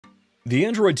The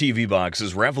Android TV box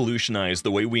has revolutionized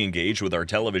the way we engage with our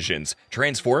televisions,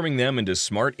 transforming them into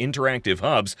smart interactive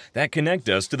hubs that connect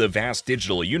us to the vast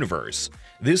digital universe.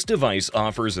 This device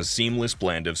offers a seamless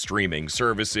blend of streaming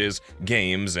services,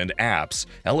 games, and apps,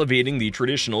 elevating the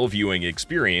traditional viewing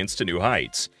experience to new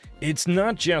heights. It's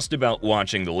not just about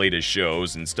watching the latest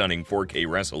shows in stunning 4K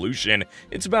resolution,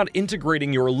 it's about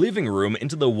integrating your living room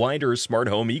into the wider smart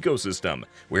home ecosystem,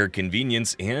 where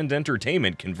convenience and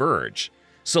entertainment converge.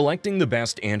 Selecting the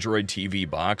best Android TV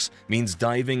box means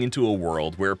diving into a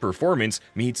world where performance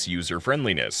meets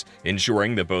user-friendliness,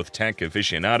 ensuring that both tech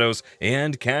aficionados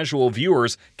and casual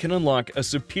viewers can unlock a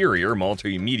superior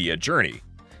multimedia journey.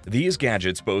 These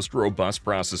gadgets boast robust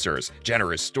processors,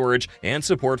 generous storage, and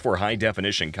support for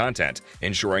high-definition content,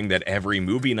 ensuring that every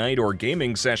movie night or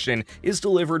gaming session is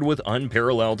delivered with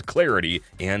unparalleled clarity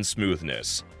and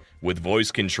smoothness. With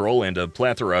voice control and a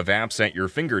plethora of apps at your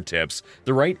fingertips,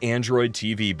 the right Android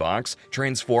TV box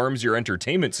transforms your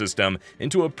entertainment system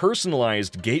into a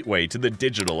personalized gateway to the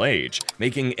digital age,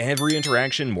 making every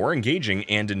interaction more engaging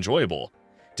and enjoyable.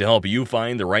 To help you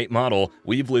find the right model,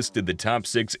 we've listed the top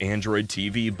 6 Android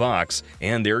TV box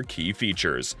and their key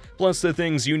features, plus the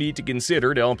things you need to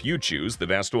consider to help you choose the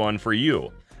best one for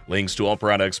you. Links to all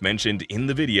products mentioned in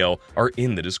the video are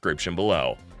in the description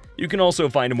below. You can also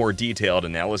find a more detailed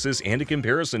analysis and a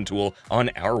comparison tool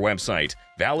on our website,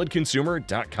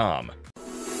 validconsumer.com.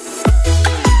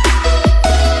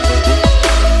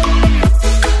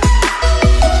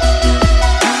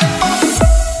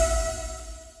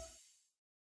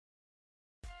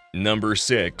 Number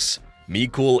 6.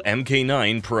 MiCool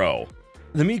MK9 Pro.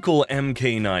 The MiCool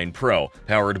MK9 Pro,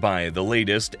 powered by the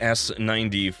latest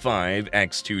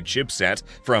S95X2 chipset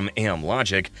from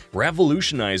Amlogic,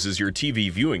 revolutionizes your TV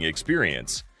viewing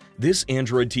experience. This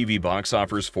Android TV box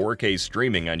offers 4K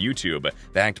streaming on YouTube,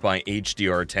 backed by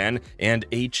HDR10 and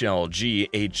HLG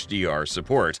HDR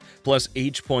support, plus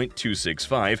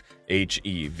H.265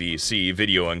 HEVC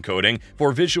video encoding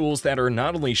for visuals that are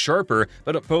not only sharper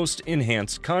but boast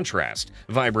enhanced contrast,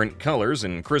 vibrant colors,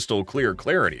 and crystal clear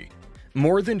clarity.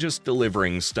 More than just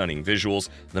delivering stunning visuals,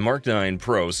 the Mark 9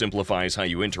 Pro simplifies how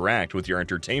you interact with your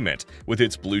entertainment. With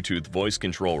its Bluetooth voice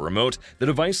control remote, the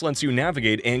device lets you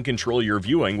navigate and control your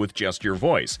viewing with just your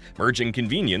voice, merging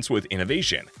convenience with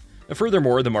innovation.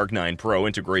 Furthermore, the Mark 9 Pro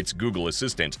integrates Google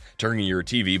Assistant, turning your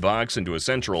TV box into a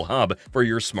central hub for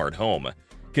your smart home.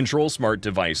 Control smart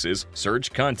devices,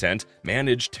 search content,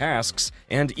 manage tasks,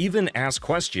 and even ask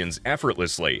questions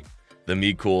effortlessly. The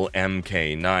MiCool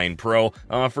MK9 Pro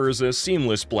offers a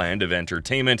seamless blend of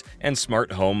entertainment and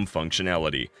smart home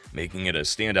functionality, making it a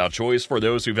standout choice for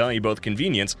those who value both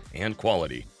convenience and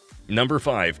quality. Number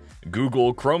 5.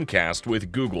 Google Chromecast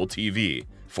with Google TV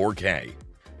 4K.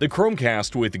 The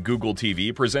Chromecast with Google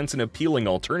TV presents an appealing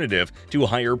alternative to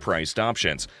higher-priced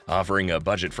options, offering a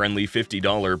budget-friendly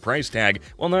 $50 price tag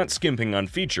while not skimping on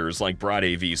features like broad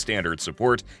AV standard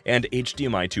support and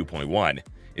HDMI 2.1.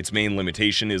 Its main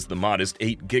limitation is the modest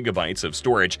 8 GB of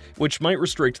storage, which might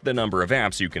restrict the number of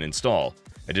apps you can install.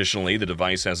 Additionally, the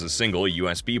device has a single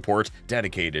USB port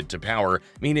dedicated to power,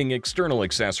 meaning external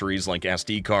accessories like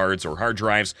SD cards or hard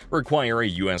drives require a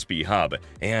USB hub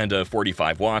and a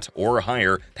 45-watt or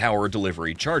higher power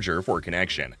delivery charger for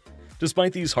connection.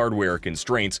 Despite these hardware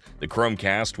constraints, the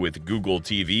Chromecast with Google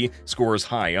TV scores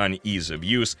high on ease of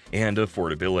use and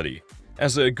affordability.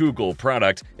 As a Google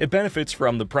product, it benefits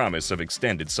from the promise of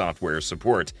extended software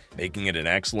support, making it an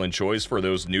excellent choice for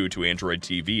those new to Android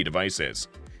TV devices.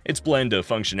 Its blend of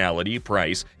functionality,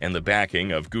 price, and the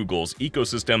backing of Google's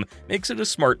ecosystem makes it a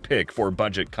smart pick for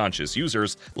budget-conscious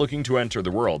users looking to enter the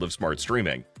world of smart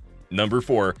streaming. Number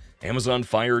 4. Amazon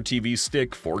Fire TV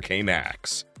Stick 4K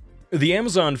Max. The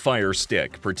Amazon Fire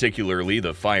Stick, particularly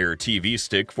the Fire TV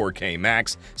Stick 4K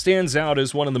Max, stands out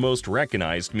as one of the most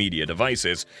recognized media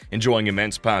devices, enjoying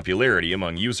immense popularity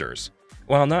among users.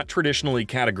 While not traditionally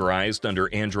categorized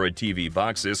under Android TV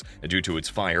boxes due to its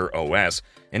Fire OS,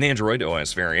 an Android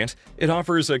OS variant, it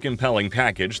offers a compelling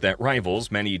package that rivals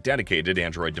many dedicated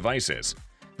Android devices.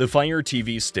 The Fire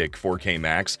TV Stick 4K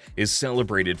Max is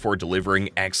celebrated for delivering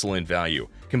excellent value,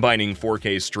 combining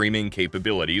 4K streaming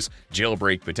capabilities,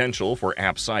 jailbreak potential for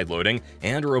app sideloading,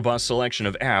 and a robust selection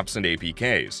of apps and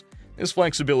APKs. This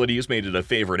flexibility has made it a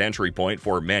favorite entry point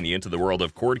for many into the world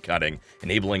of cord cutting,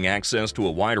 enabling access to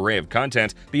a wide array of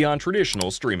content beyond traditional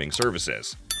streaming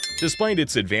services. Despite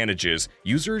its advantages,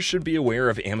 users should be aware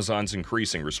of Amazon's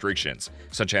increasing restrictions,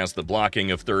 such as the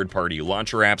blocking of third-party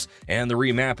launcher apps and the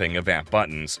remapping of app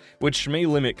buttons, which may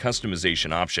limit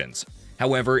customization options.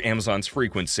 However, Amazon's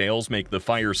frequent sales make the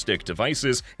Fire Stick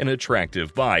devices an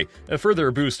attractive buy, further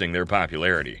boosting their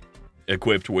popularity.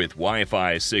 Equipped with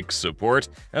Wi-Fi 6 support,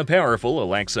 a powerful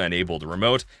Alexa-enabled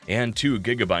remote, and 2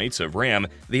 GB of RAM,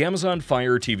 the Amazon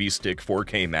Fire TV Stick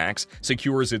 4K Max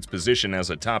secures its position as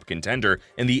a top contender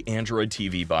in the Android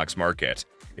TV box market.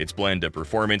 Its blend of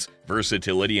performance,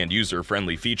 versatility, and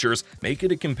user-friendly features make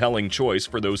it a compelling choice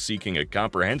for those seeking a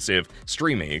comprehensive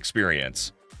streaming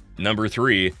experience. Number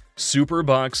 3.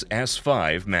 SuperBox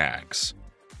S5 Max.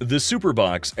 The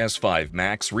SuperBox S5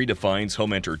 Max redefines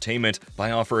home entertainment by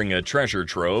offering a treasure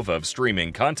trove of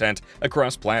streaming content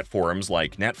across platforms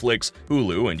like Netflix,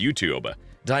 Hulu, and YouTube.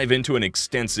 Dive into an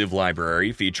extensive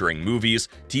library featuring movies,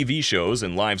 TV shows,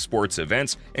 and live sports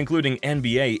events, including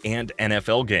NBA and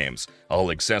NFL games, all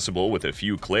accessible with a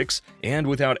few clicks and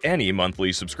without any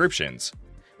monthly subscriptions.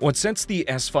 What sets the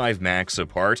S5 Max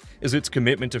apart is its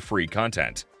commitment to free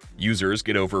content. Users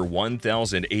get over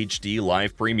 1,000 HD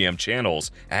live premium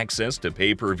channels, access to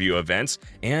pay-per-view events,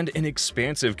 and an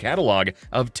expansive catalog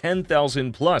of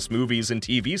 10,000-plus movies and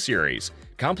TV series,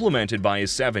 complemented by a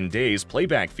 7 days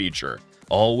playback feature,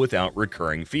 all without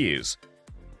recurring fees.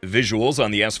 Visuals on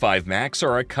the S5 Max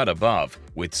are a cut above,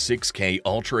 with 6K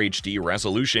Ultra HD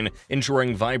resolution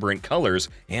ensuring vibrant colors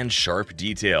and sharp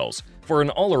details for an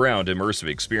all-around immersive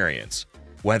experience.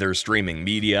 Whether streaming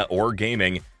media or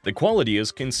gaming, the quality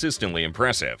is consistently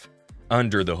impressive.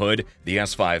 Under the hood, the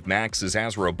S5 Max is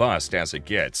as robust as it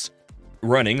gets.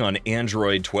 Running on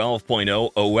Android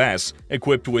 12.0 OS,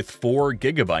 equipped with 4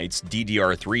 GB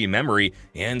DDR3 memory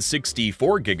and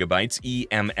 64 GB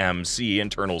eMMC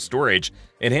internal storage,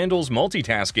 it handles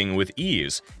multitasking with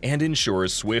ease and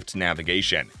ensures swift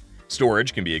navigation.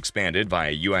 Storage can be expanded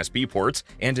via USB ports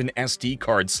and an SD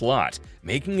card slot,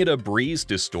 making it a breeze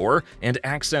to store and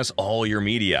access all your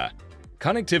media.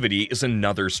 Connectivity is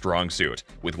another strong suit,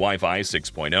 with Wi-Fi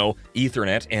 6.0,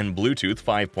 Ethernet, and Bluetooth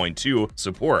 5.2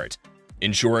 support,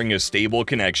 ensuring a stable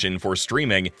connection for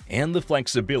streaming and the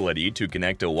flexibility to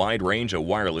connect a wide range of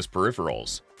wireless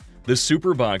peripherals. The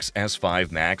SuperBox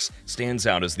S5 Max stands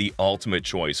out as the ultimate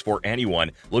choice for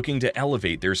anyone looking to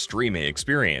elevate their streaming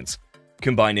experience,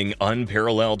 combining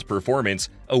unparalleled performance,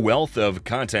 a wealth of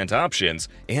content options,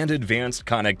 and advanced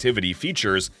connectivity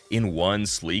features in one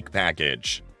sleek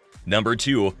package. Number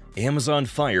 2. Amazon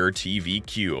Fire TV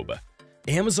Cube.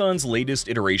 Amazon's latest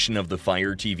iteration of the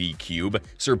Fire TV Cube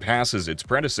surpasses its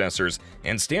predecessors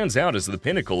and stands out as the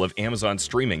pinnacle of Amazon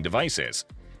streaming devices.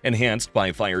 Enhanced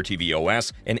by Fire TV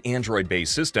OS, an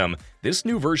Android-based system, this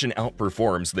new version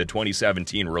outperforms the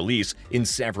 2017 release in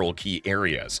several key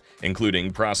areas, including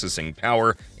processing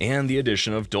power and the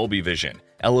addition of Dolby Vision,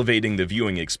 elevating the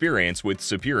viewing experience with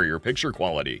superior picture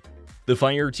quality. The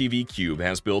Fire TV Cube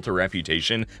has built a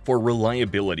reputation for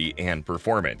reliability and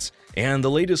performance, and the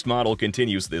latest model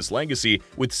continues this legacy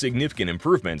with significant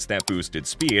improvements that boost its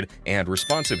speed and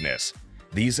responsiveness.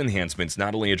 These enhancements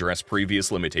not only address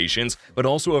previous limitations, but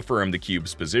also affirm the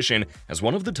Cube's position as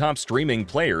one of the top streaming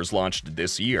players launched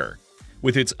this year.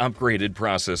 With its upgraded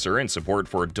processor and support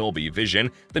for Dolby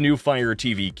Vision, the new Fire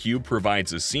TV Cube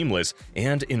provides a seamless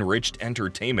and enriched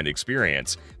entertainment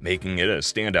experience, making it a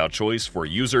standout choice for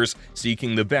users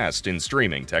seeking the best in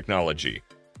streaming technology.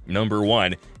 Number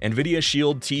 1. NVIDIA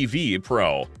Shield TV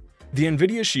Pro. The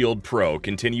NVIDIA Shield Pro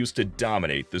continues to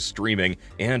dominate the streaming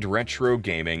and retro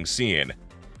gaming scene,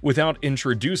 without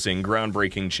introducing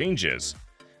groundbreaking changes.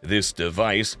 This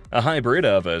device, a hybrid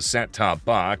of a set-top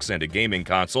box and a gaming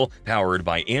console powered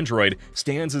by Android,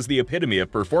 stands as the epitome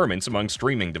of performance among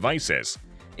streaming devices.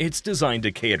 It's designed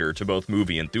to cater to both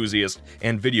movie enthusiasts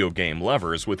and video game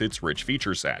lovers with its rich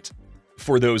feature set.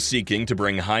 For those seeking to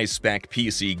bring high-spec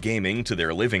PC gaming to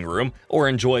their living room or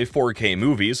enjoy 4K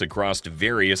movies across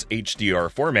various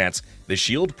HDR formats, the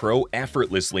Shield Pro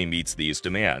effortlessly meets these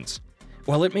demands.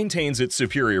 While it maintains its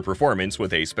superior performance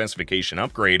with a specification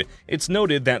upgrade, it's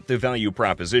noted that the value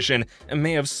proposition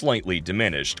may have slightly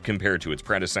diminished compared to its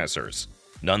predecessors.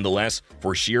 Nonetheless,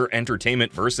 for sheer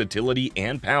entertainment versatility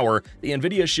and power, the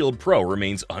NVIDIA Shield Pro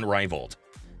remains unrivaled.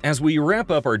 As we wrap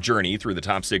up our journey through the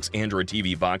top 6 Android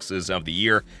TV boxes of the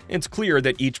year, it's clear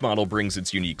that each model brings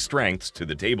its unique strengths to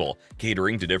the table,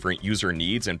 catering to different user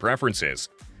needs and preferences.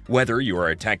 Whether you are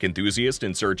a tech enthusiast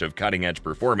in search of cutting-edge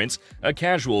performance, a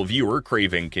casual viewer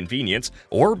craving convenience,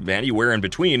 or anywhere in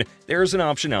between, there's an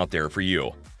option out there for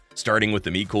you. Starting with the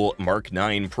MeCool Mark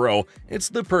 9 Pro, it's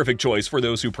the perfect choice for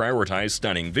those who prioritize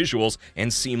stunning visuals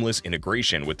and seamless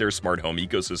integration with their smart home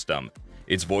ecosystem.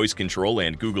 Its voice control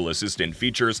and Google Assistant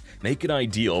features make it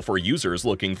ideal for users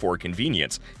looking for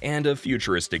convenience and a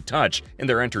futuristic touch in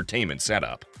their entertainment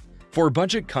setup. For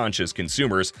budget-conscious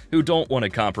consumers who don't want to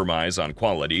compromise on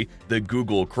quality, the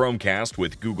Google Chromecast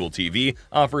with Google TV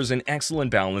offers an excellent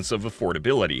balance of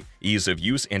affordability, ease of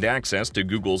use, and access to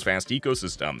Google's vast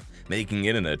ecosystem, making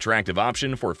it an attractive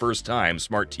option for first-time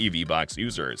smart TV box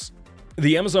users.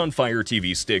 The Amazon Fire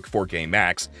TV Stick 4K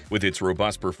Max, with its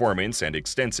robust performance and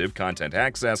extensive content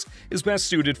access, is best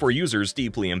suited for users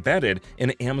deeply embedded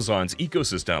in Amazon's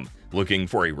ecosystem, looking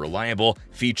for a reliable,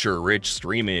 feature-rich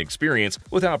streaming experience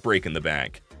without breaking the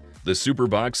bank. The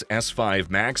Superbox S5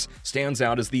 Max stands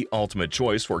out as the ultimate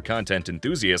choice for content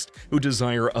enthusiasts who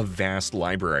desire a vast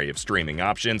library of streaming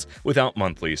options without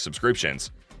monthly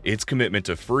subscriptions. Its commitment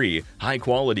to free,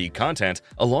 high-quality content,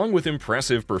 along with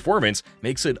impressive performance,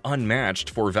 makes it unmatched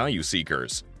for value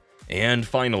seekers. And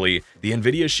finally, the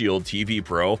NVIDIA Shield TV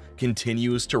Pro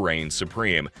continues to reign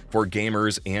supreme for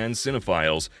gamers and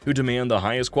cinephiles who demand the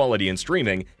highest quality in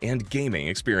streaming and gaming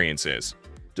experiences.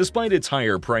 Despite its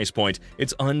higher price point,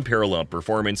 its unparalleled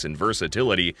performance and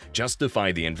versatility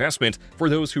justify the investment for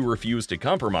those who refuse to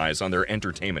compromise on their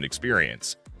entertainment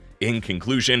experience. In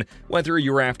conclusion, whether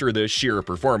you're after the sheer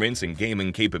performance and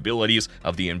gaming capabilities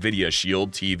of the NVIDIA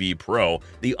Shield TV Pro,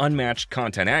 the unmatched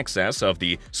content access of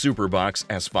the Superbox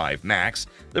S5 Max,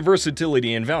 the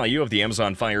versatility and value of the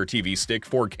Amazon Fire TV Stick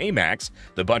 4K Max,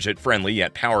 the budget-friendly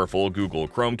yet powerful Google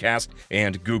Chromecast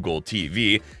and Google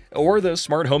TV, or the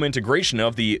smart home integration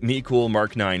of the MeCool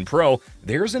Mark 9 Pro,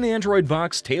 there's an Android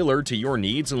box tailored to your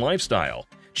needs and lifestyle.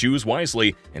 Choose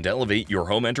wisely and elevate your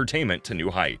home entertainment to new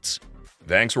heights.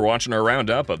 Thanks for watching our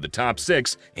roundup of the top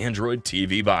 6 Android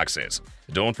TV boxes.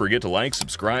 Don't forget to like,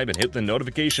 subscribe, and hit the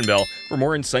notification bell for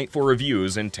more insightful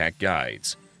reviews and tech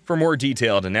guides. For more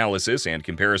detailed analysis and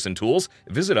comparison tools,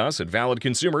 visit us at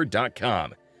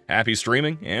validconsumer.com. Happy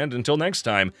streaming, and until next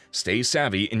time, stay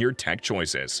savvy in your tech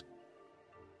choices.